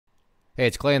Hey,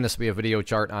 it's Clay, and this will be a video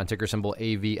chart on ticker symbol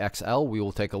AVXL. We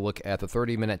will take a look at the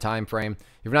 30-minute time frame.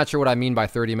 If you're not sure what I mean by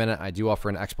 30-minute, I do offer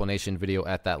an explanation video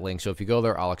at that link. So if you go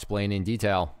there, I'll explain in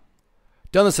detail.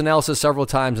 Done this analysis several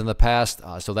times in the past,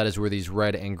 so that is where these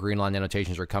red and green line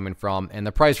annotations are coming from. And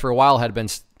the price for a while had been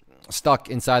stuck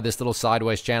inside this little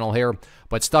sideways channel here,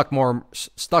 but stuck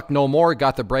no more.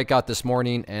 Got the breakout this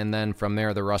morning, and then from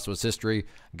there the rest was history.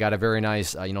 Got a very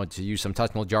nice, to use some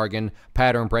technical jargon,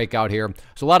 pattern breakout here.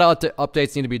 So a lot of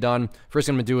updates need to be done. First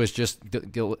thing I'm gonna do is just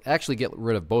actually get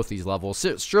rid of both these levels.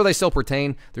 Sure, they still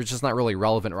pertain. They're just not really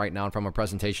relevant right now from a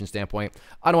presentation standpoint.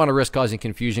 I don't want to risk causing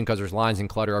confusion because there's lines and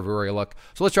clutter everywhere you look.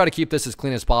 So let's try to keep this as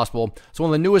clean as possible. So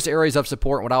one of the newest areas of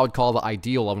support, what I would call the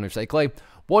ideal level, and you say, Clay,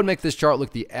 what would make this chart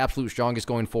look the absolute strongest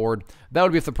going forward? That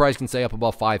would be if the price can stay up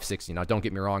above 560. Now, don't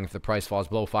get me wrong. If the price falls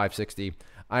below 560,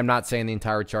 I'm not saying the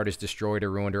entire chart is destroyed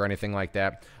or ruined or anything like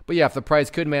that. But yeah, if the price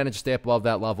could manage to stay up above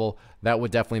that level, that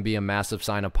would definitely be a massive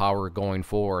sign of power going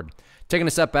forward. Taking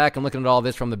a step back and looking at all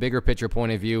this from the bigger picture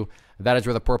point of view, that is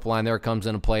where the purple line there comes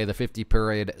into play, the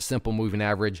 50-period simple moving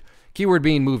average. Keyword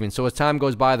being moving. So as time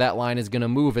goes by, that line is going to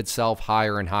move itself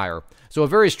higher and higher. So a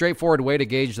very straightforward way to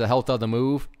gauge the health of the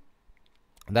move,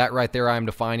 that right there I'm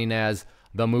defining as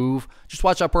the move. Just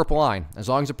watch that purple line. As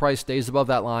long as the price stays above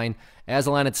that line, as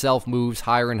the line itself moves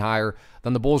higher and higher,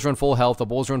 then the bulls are in full health, the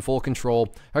bulls are in full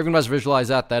control. However you must visualize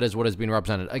that, that is what is being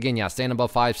represented. Again, yeah, staying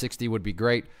above 560 would be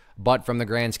great, but from the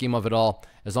grand scheme of it all,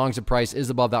 as long as the price is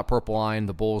above that purple line,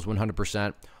 the bulls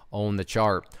 100% own the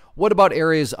chart. What about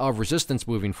areas of resistance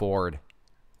moving forward?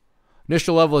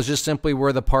 Initial level is just simply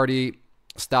where the party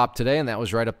stopped today, and that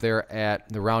was right up there at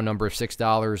the round number of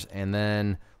 $6. And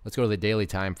then let's go to the daily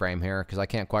time frame here because I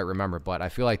can't quite remember, but I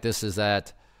feel like this is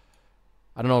at,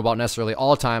 I don't know about necessarily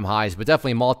all-time highs, but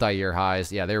definitely multi-year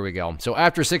highs. Yeah, there we go. So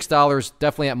after $6,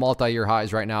 definitely at multi-year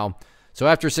highs right now. So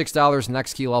after $6,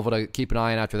 next key level to keep an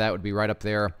eye on after that would be right up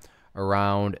there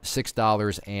around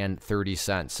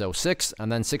 $6.30. So 6 and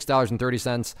then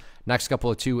 $6.30. Next couple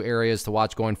of two areas to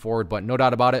watch going forward, but no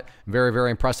doubt about it, very,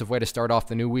 very impressive way to start off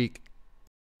the new week.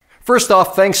 First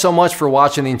off, thanks so much for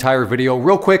watching the entire video.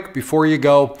 Real quick, before you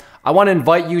go, I want to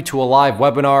invite you to a live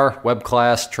webinar, web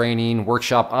class, training,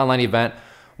 workshop, online event,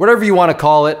 whatever you want to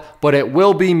call it, but it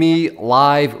will be me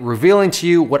live revealing to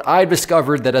you what I've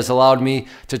discovered that has allowed me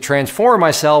to transform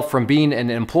myself from being an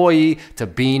employee to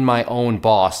being my own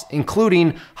boss,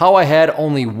 including how I had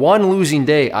only one losing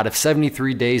day out of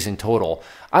 73 days in total.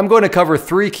 I'm going to cover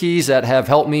 3 keys that have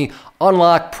helped me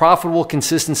unlock profitable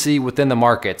consistency within the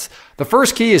markets. The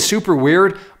first key is super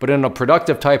weird, but in a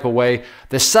productive type of way.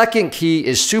 The second key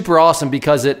is super awesome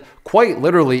because it quite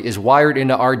literally is wired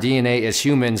into our DNA as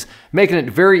humans, making it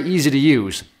very easy to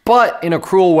use. But in a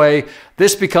cruel way,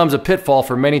 this becomes a pitfall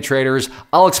for many traders.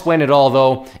 I'll explain it all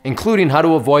though, including how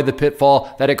to avoid the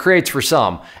pitfall that it creates for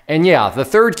some. And yeah, the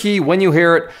third key, when you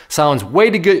hear it, sounds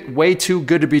way too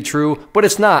good to be true, but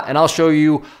it's not, and I'll show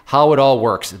you how it all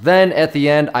works. Then at the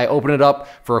end, I open it up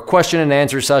for a question and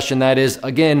answer session that is,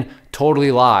 again,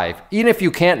 totally live. Even if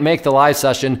you can't make the live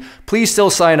session, please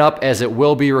still sign up as it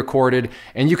will be recorded,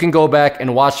 and you can go back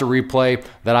and watch the replay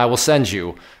that I will send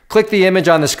you. Click the image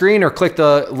on the screen or click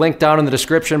the link down in the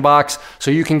description box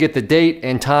so you can get the date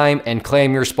and time and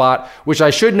claim your spot, which I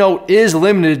should note is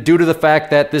limited due to the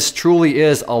fact that this truly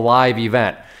is a live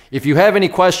event. If you have any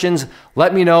questions,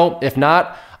 let me know. If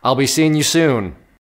not, I'll be seeing you soon.